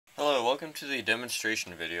welcome to the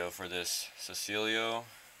demonstration video for this Cecilio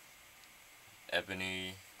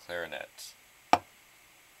Ebony Clarinet.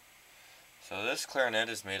 So this clarinet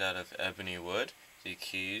is made out of ebony wood. The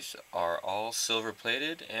keys are all silver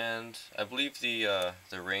plated, and I believe the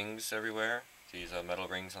rings everywhere, these metal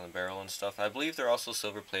rings on the barrel and stuff, I believe they're also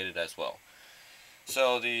silver plated as well.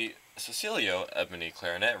 So the Cecilio Ebony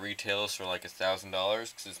Clarinet retails for like $1,000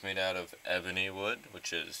 because it's made out of ebony wood,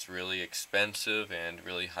 which is really expensive and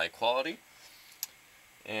really high quality.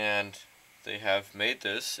 And they have made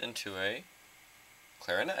this into a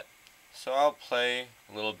clarinet. So I'll play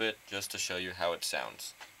a little bit just to show you how it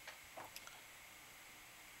sounds.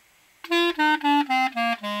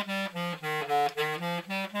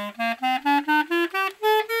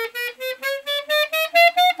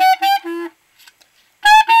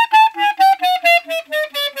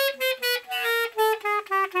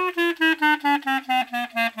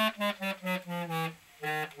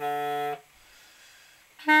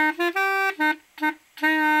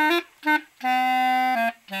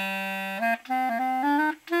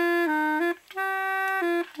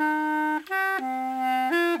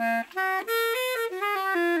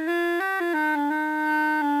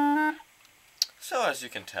 So as you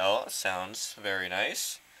can tell, it sounds very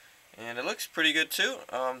nice, and it looks pretty good too.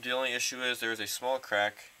 The only issue is there's a small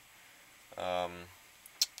crack. Can't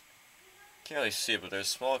really see it, but there's a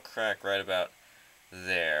small crack right about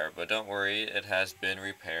there. But don't worry, it has been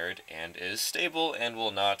repaired and is stable and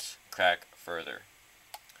will not crack further.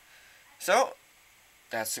 So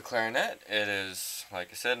that's the clarinet. It is, like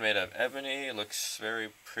I said, made of ebony. It looks very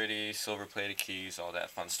pretty, silver-plated keys, all that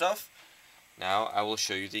fun stuff. Now I will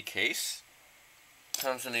show you the case.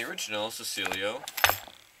 Comes in the original Cecilio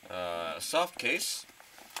soft case.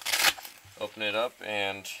 Open it up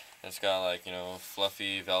and it's got, like,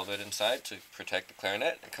 fluffy velvet inside to protect the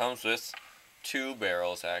clarinet. It comes with two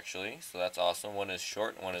barrels actually, so that's awesome. One is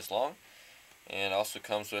short and one is long. And also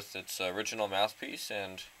comes with its original mouthpiece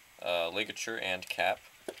and ligature and cap.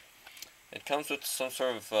 It comes with some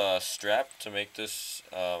sort of strap to make this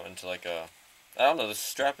into like a, I don't know, the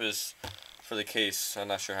strap is for the case. I'm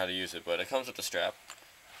not sure how to use it, but it comes with the strap.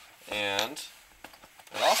 And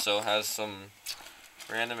it also has some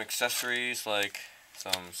random accessories like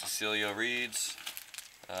some Cecilio reeds,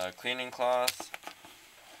 cleaning cloth,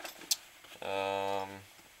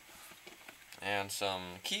 and some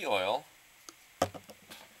key oil,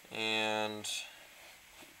 and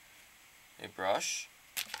a brush,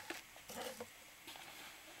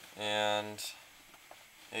 and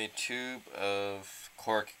a tube of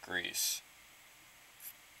cork grease.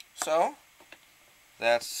 So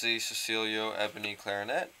that's the Cecilio Ebony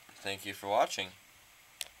Clarinet. Thank you for watching.